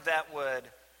water that would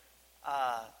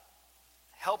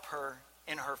help her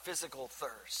in her physical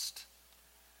thirst,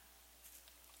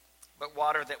 but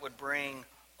water that would bring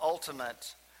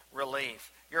ultimate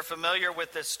relief. You're familiar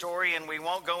with this story, and we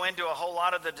won't go into a whole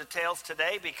lot of the details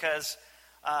today because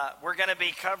we're going to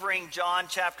be covering John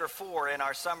chapter 4 in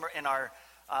our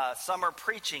summer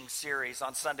preaching series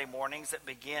on Sunday mornings that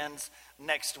begins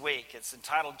next week. It's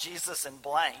entitled Jesus in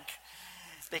Blank,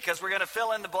 because we're going to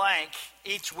fill in the blank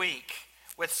each week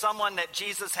with someone that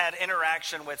Jesus had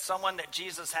interaction with, someone that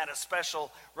Jesus had a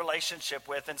special relationship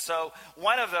with. And so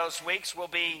one of those weeks we'll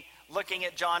be looking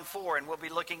at John 4, and we'll be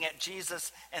looking at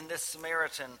Jesus and this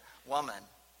Samaritan woman.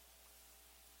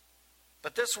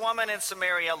 But this woman in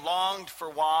Samaria longed for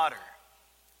water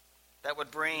that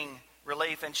would bring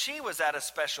relief, and she was at a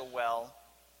special well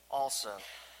also.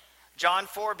 John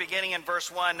 4, beginning in verse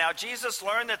 1. Now Jesus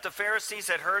learned that the Pharisees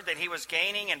had heard that he was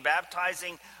gaining and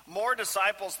baptizing more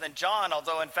disciples than John,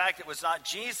 although in fact it was not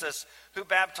Jesus who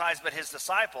baptized but his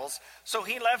disciples. So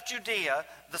he left Judea,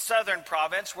 the southern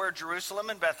province where Jerusalem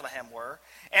and Bethlehem were,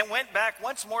 and went back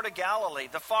once more to Galilee,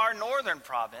 the far northern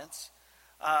province,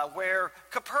 where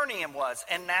Capernaum was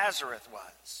and Nazareth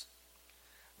was.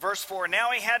 Verse 4,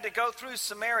 now he had to go through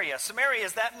Samaria. Samaria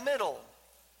is that middle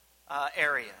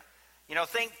area. You know,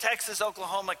 think Texas,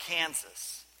 Oklahoma,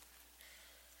 Kansas.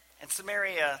 And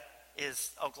Samaria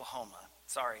is Oklahoma.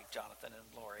 Sorry, Jonathan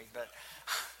and Lori, but,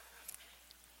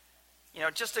 you know,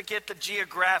 just to get the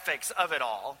geographics of it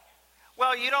all.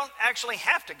 Well, you don't actually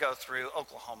have to go through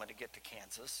Oklahoma to get to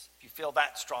Kansas. If you feel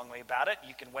that strongly about it,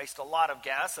 you can waste a lot of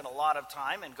gas and a lot of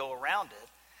time and go around it.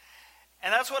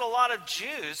 And that's what a lot of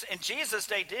Jews in Jesus'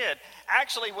 day did.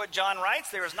 Actually, what John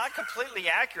writes there is not completely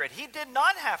accurate. He did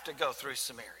not have to go through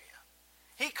Samaria.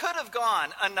 He could have gone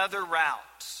another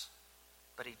route,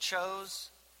 but he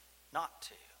chose not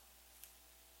to.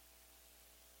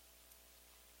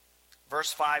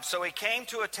 Verse 5, so he came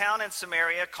to a town in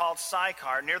Samaria called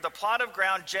Sychar, near the plot of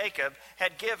ground Jacob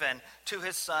had given to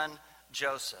his son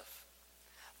Joseph.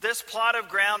 This plot of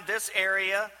ground, this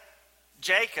area,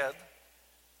 Jacob,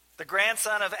 the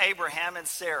grandson of Abraham and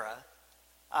Sarah,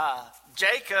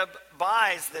 Jacob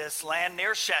buys this land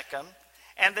near Shechem,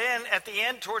 and then at the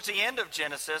end, towards the end of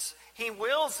Genesis, he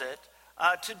wills it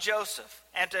to Joseph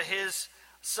and to his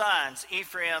sons,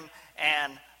 Ephraim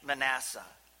and Manasseh.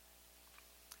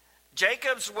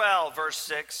 Jacob's well, verse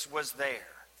 6, was there.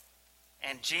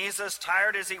 And Jesus,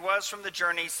 tired as he was from the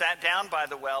journey, sat down by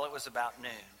the well. It was about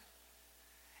noon.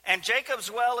 And Jacob's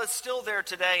well is still there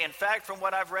today. In fact, from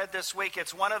what I've read this week,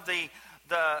 it's one of the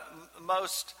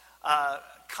most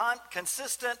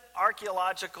consistent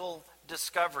archaeological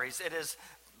discoveries. It is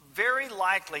very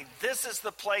likely this is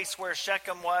the place where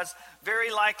Shechem was.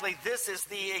 Very likely this is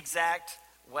the exact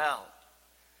well.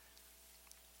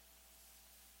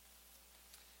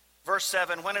 Verse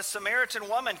 7, when a Samaritan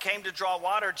woman came to draw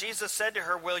water, Jesus said to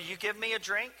her, will you give me a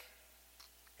drink?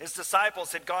 His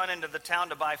disciples had gone into the town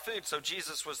to buy food, so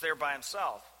Jesus was there by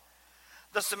himself.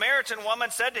 The Samaritan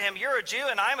woman said to him, you're a Jew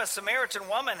and I'm a Samaritan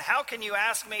woman. How can you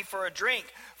ask me for a drink?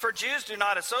 For Jews do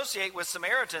not associate with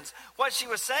Samaritans. What she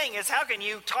was saying is, how can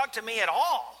you talk to me at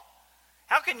all?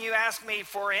 How can you ask me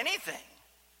for anything?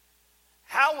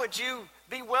 How would you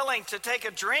be willing to take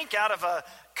a drink out of a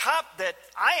cup that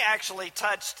I actually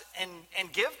touched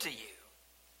and give to you?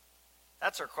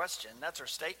 That's her question. That's her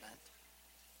statement.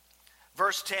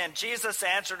 Verse 10, Jesus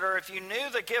answered her, if you knew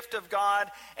the gift of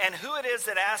God and who it is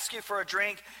that asks you for a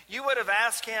drink, you would have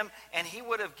asked him and he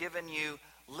would have given you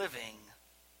living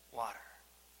water.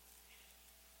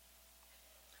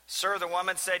 Sir, the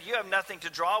woman said, you have nothing to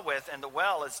draw with, and the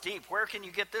well is deep. Where can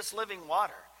you get this living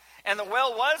water? And the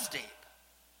well was deep.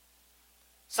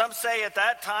 Some say at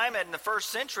that time, in the first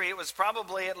century, it was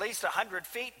probably at least 100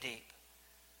 feet deep.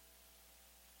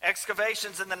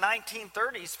 Excavations in the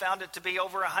 1930s found it to be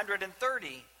over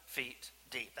 130 feet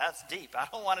deep. That's deep. I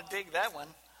don't want to dig that one.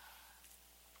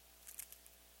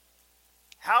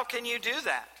 How can you do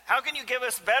that? How can you give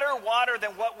us better water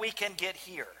than what we can get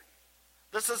here?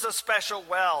 This is a special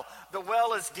well. The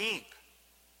well is deep.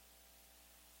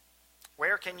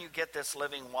 Where can you get this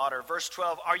living water? Verse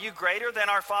 12, are you greater than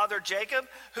our father Jacob,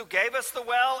 who gave us the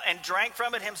well and drank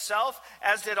from it himself,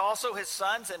 as did also his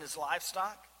sons and his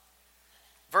livestock?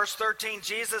 Verse 13,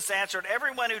 Jesus answered,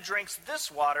 everyone who drinks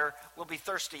this water will be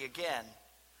thirsty again.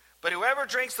 But whoever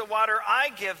drinks the water I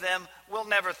give them will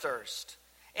never thirst.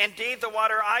 Indeed, the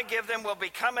water I give them will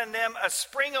become in them a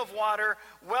spring of water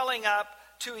welling up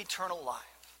to eternal life.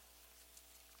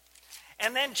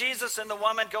 And then Jesus and the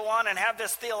woman go on and have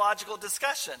this theological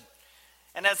discussion.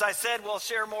 And as I said, we'll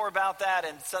share more about that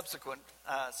in subsequent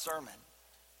sermon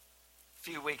a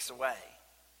few weeks away.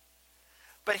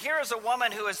 But here is a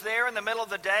woman who is there in the middle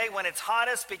of the day when it's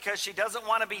hottest because she doesn't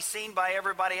want to be seen by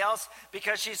everybody else,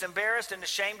 because she's embarrassed and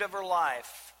ashamed of her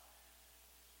life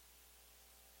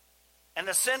and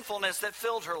the sinfulness that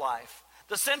filled her life,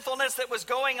 the sinfulness that was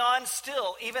going on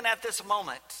still even at this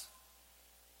moment.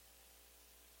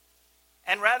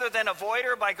 And rather than avoid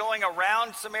her by going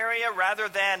around Samaria, rather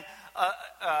than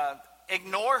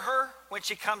ignore her when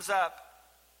she comes up,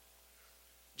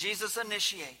 Jesus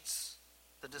initiates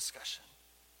the discussion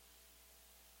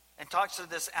and talks to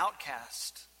this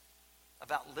outcast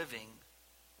about living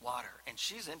water. And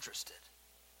she's interested.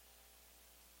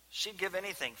 She'd give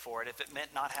anything for it if it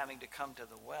meant not having to come to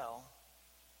the well.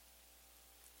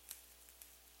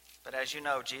 But as you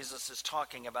know, Jesus is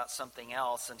talking about something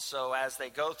else. And so as they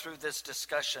go through this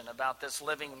discussion about this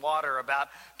living water, about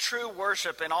true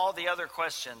worship and all the other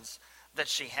questions that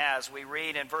she has, we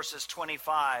read in verses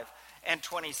 25 and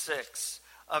 26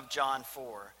 of John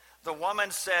 4. The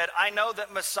woman said, I know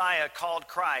that Messiah, called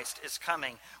Christ, is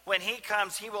coming. When he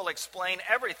comes, he will explain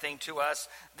everything to us.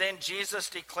 Then Jesus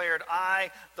declared,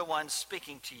 I, the one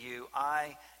speaking to you,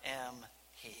 I am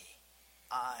he.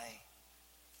 I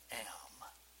am.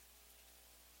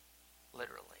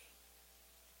 Literally.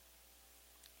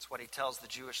 It's what he tells the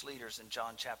Jewish leaders in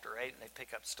John chapter 8, and they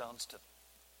pick up stones to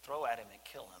throw at him and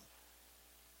kill him.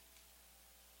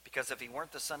 Because if he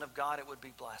weren't the Son of God, it would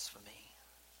be blasphemy.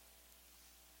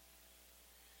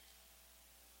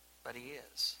 But he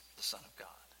is the Son of God.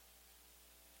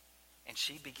 And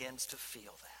she begins to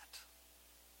feel that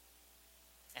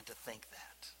and to think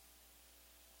that.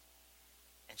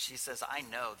 And she says, I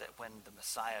know that when the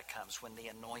Messiah comes, when the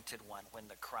anointed one, when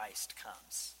the Christ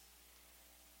comes,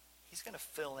 he's going to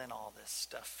fill in all this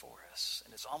stuff for us.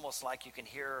 And it's almost like you can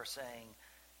hear her saying,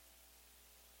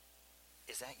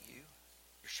 is that you?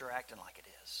 You're sure acting like it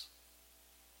is.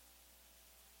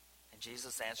 And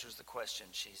Jesus answers the question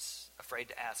she's afraid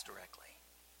to ask directly.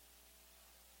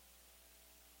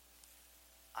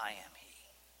 I am he.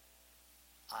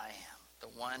 I am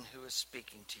the one who is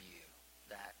speaking to you.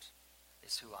 That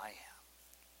is who I am.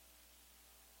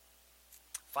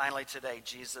 Finally today,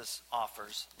 Jesus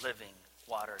offers living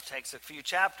water. It takes a few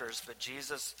chapters, but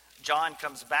John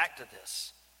comes back to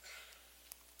this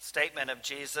statement of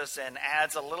Jesus and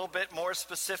adds a little bit more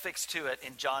specifics to it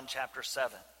in John chapter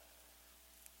 7.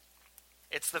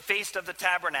 It's the Feast of the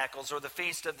Tabernacles, or the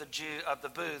Feast of the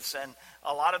Booths, and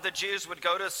a lot of the Jews would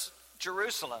go to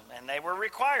Jerusalem, and they were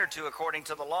required to according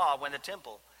to the law when the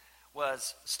temple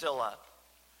was still up.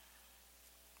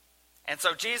 And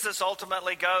so Jesus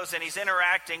ultimately goes and he's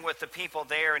interacting with the people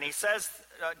there. And he says,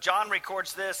 John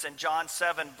records this in John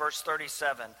 7, verse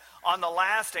 37. On the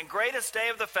last and greatest day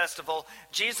of the festival,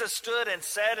 Jesus stood and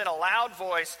said in a loud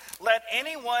voice, let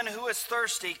anyone who is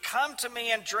thirsty come to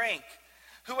me and drink.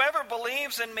 Whoever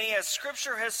believes in me, as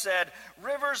Scripture has said,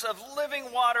 rivers of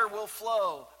living water will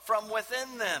flow from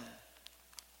within them.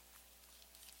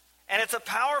 And it's a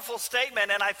powerful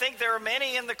statement, and I think there are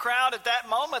many in the crowd at that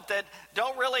moment that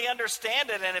don't really understand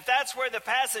it. And if that's where the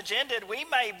passage ended, we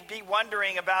may be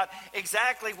wondering about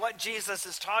exactly what Jesus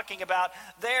is talking about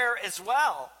there as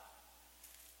well.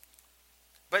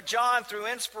 But John, through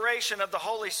inspiration of the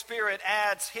Holy Spirit,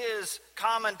 adds his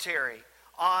commentary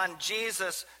on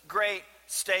Jesus' great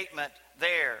statement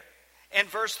there. In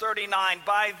verse 39,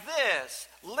 by this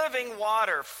living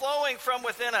water flowing from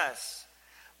within us,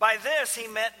 by this he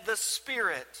meant the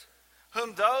Spirit,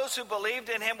 whom those who believed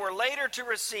in him were later to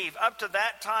receive. Up to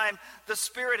that time, the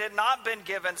Spirit had not been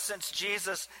given, since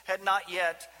Jesus had not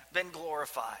yet been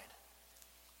glorified.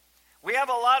 We have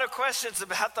a lot of questions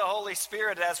about the Holy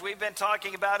Spirit, as we've been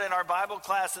talking about in our Bible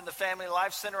class in the Family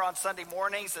Life Center on Sunday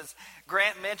mornings, as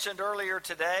Grant mentioned earlier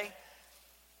today.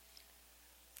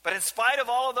 But in spite of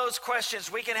all of those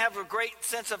questions, we can have a great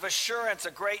sense of assurance,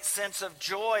 a great sense of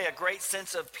joy, a great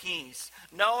sense of peace,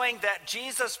 knowing that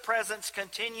Jesus' presence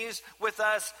continues with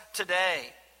us today.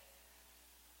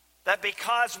 That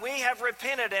because we have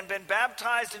repented and been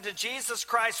baptized into Jesus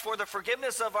Christ for the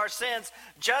forgiveness of our sins,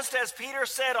 just as Peter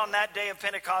said on that day of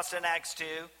Pentecost in Acts 2,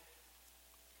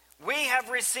 we have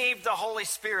received the Holy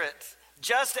Spirit,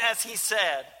 just as he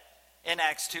said in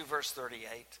Acts 2 verse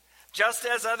 38, just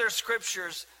as other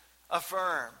scriptures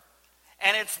affirm.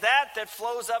 And it's that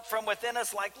flows up from within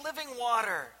us like living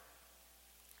water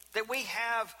that we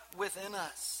have within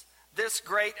us. This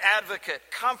great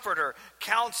advocate, comforter,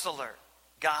 counselor,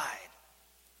 guide,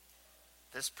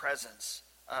 this presence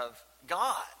of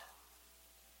God,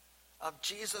 of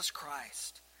Jesus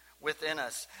Christ within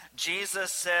us.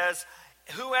 Jesus says,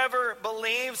 whoever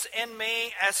believes in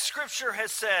me, as Scripture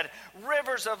has said,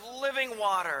 rivers of living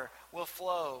water will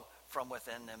flow from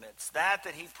within them. It's that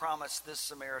he promised this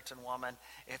Samaritan woman.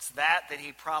 It's that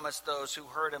he promised those who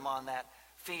heard him on that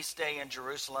feast day in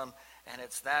Jerusalem. And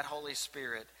it's that Holy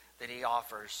Spirit that he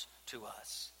offers to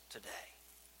us today.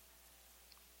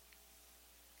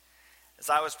 As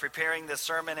I was preparing this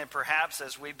sermon, and perhaps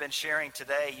as we've been sharing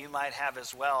today, you might have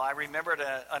as well, I remembered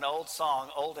an old song,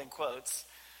 old in quotes,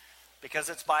 because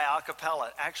it's by a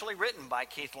cappella, actually written by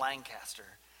Keith Lancaster,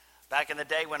 back in the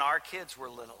day when our kids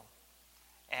were little.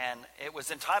 And it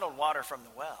was entitled Water from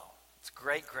the Well. It's a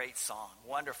great, great song,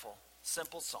 wonderful,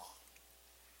 simple song.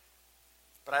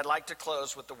 But I'd like to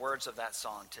close with the words of that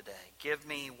song today. Give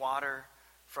me water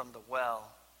from the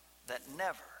well that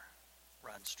never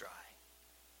runs dry.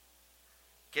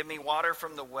 Give me water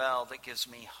from the well that gives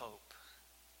me hope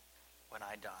when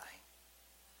I die.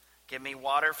 Give me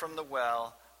water from the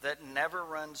well that never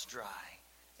runs dry,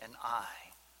 and I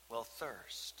will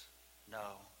thirst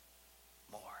no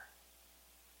more.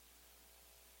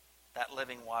 That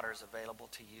living water is available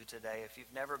to you today. If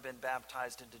you've never been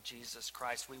baptized into Jesus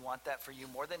Christ, we want that for you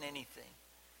more than anything.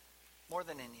 More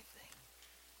than anything.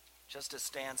 Just as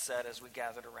Stan said as we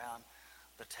gathered around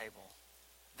the table,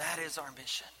 that is our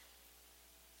mission.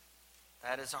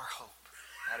 That is our hope.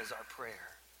 That is our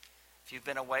prayer. If you've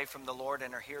been away from the Lord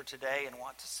and are here today and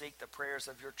want to seek the prayers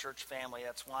of your church family,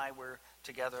 that's why we're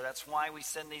together. That's why we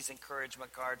send these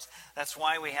encouragement cards. That's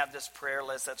why we have this prayer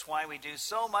list. That's why we do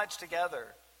so much together.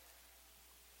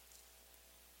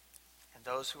 And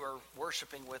those who are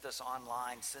worshiping with us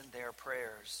online, send their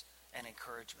prayers and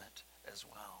encouragement as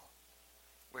well.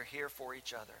 We're here for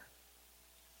each other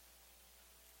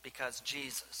because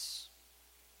Jesus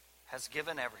has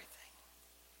given everything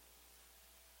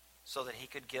so that he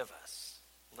could give us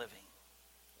living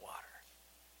water.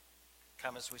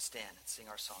 Come as we stand and sing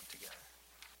our song together.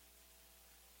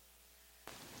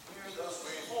 Hear the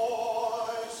sweet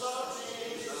voice of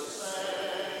Jesus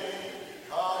say,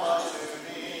 come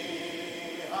unto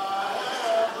me, I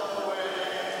am the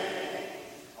way.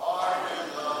 Pardon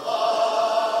the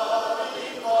love he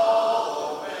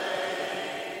called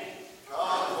obey.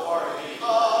 Come for he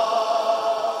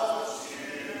loves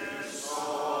you so.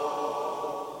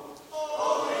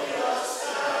 Only a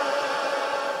step,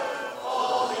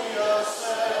 only a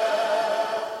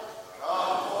step.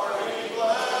 Come for he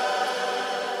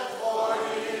bled, for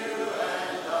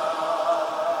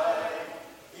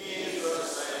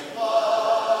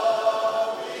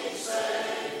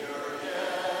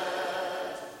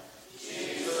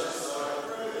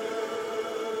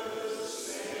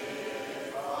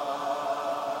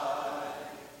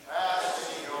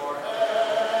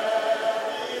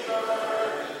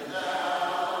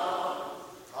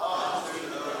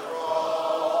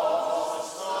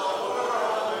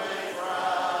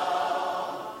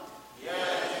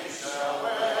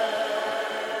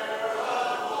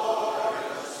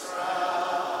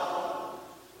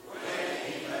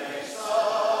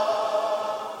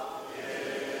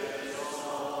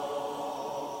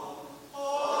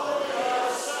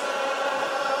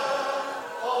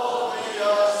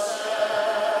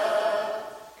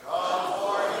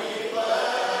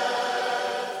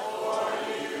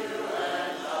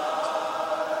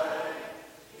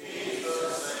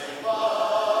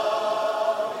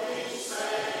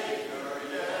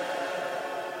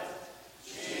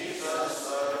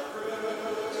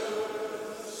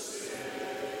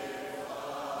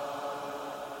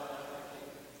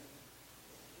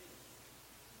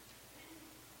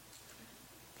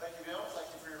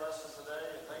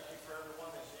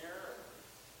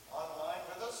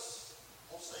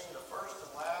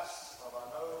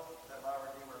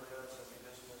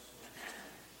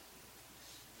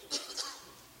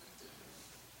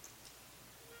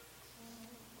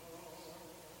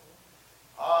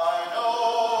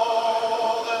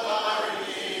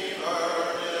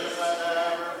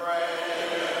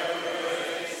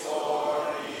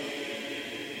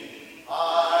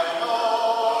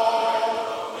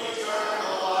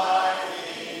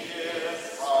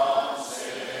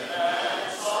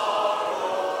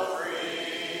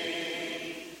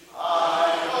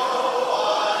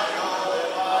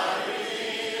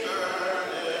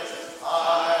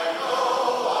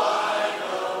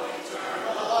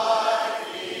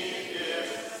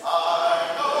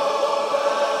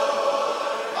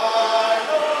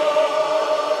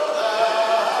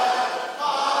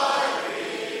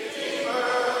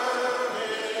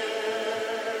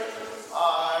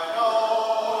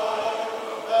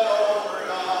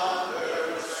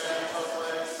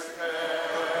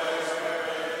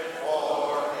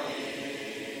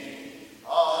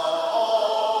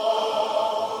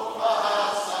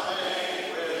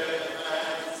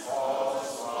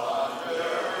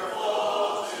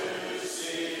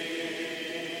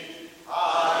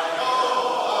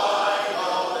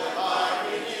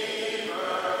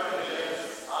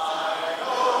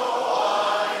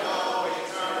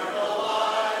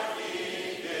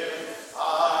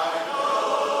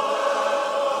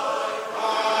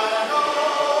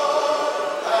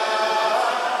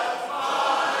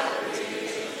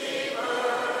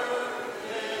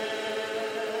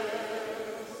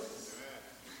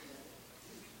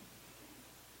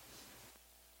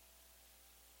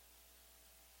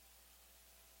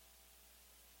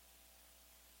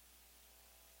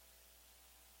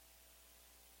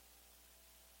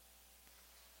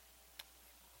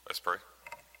pray.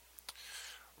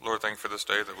 Lord, thank you for this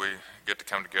day that we get to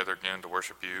come together again to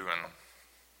worship you and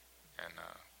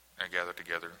gather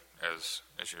together as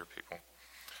your people.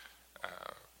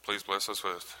 Please bless us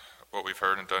with what we've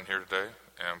heard and done here today,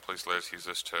 and please let us use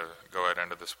this to go out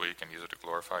into this week and use it to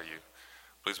glorify you.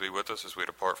 Please be with us as we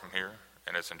depart from here,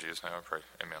 and it's in Jesus' name I pray.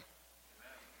 Amen.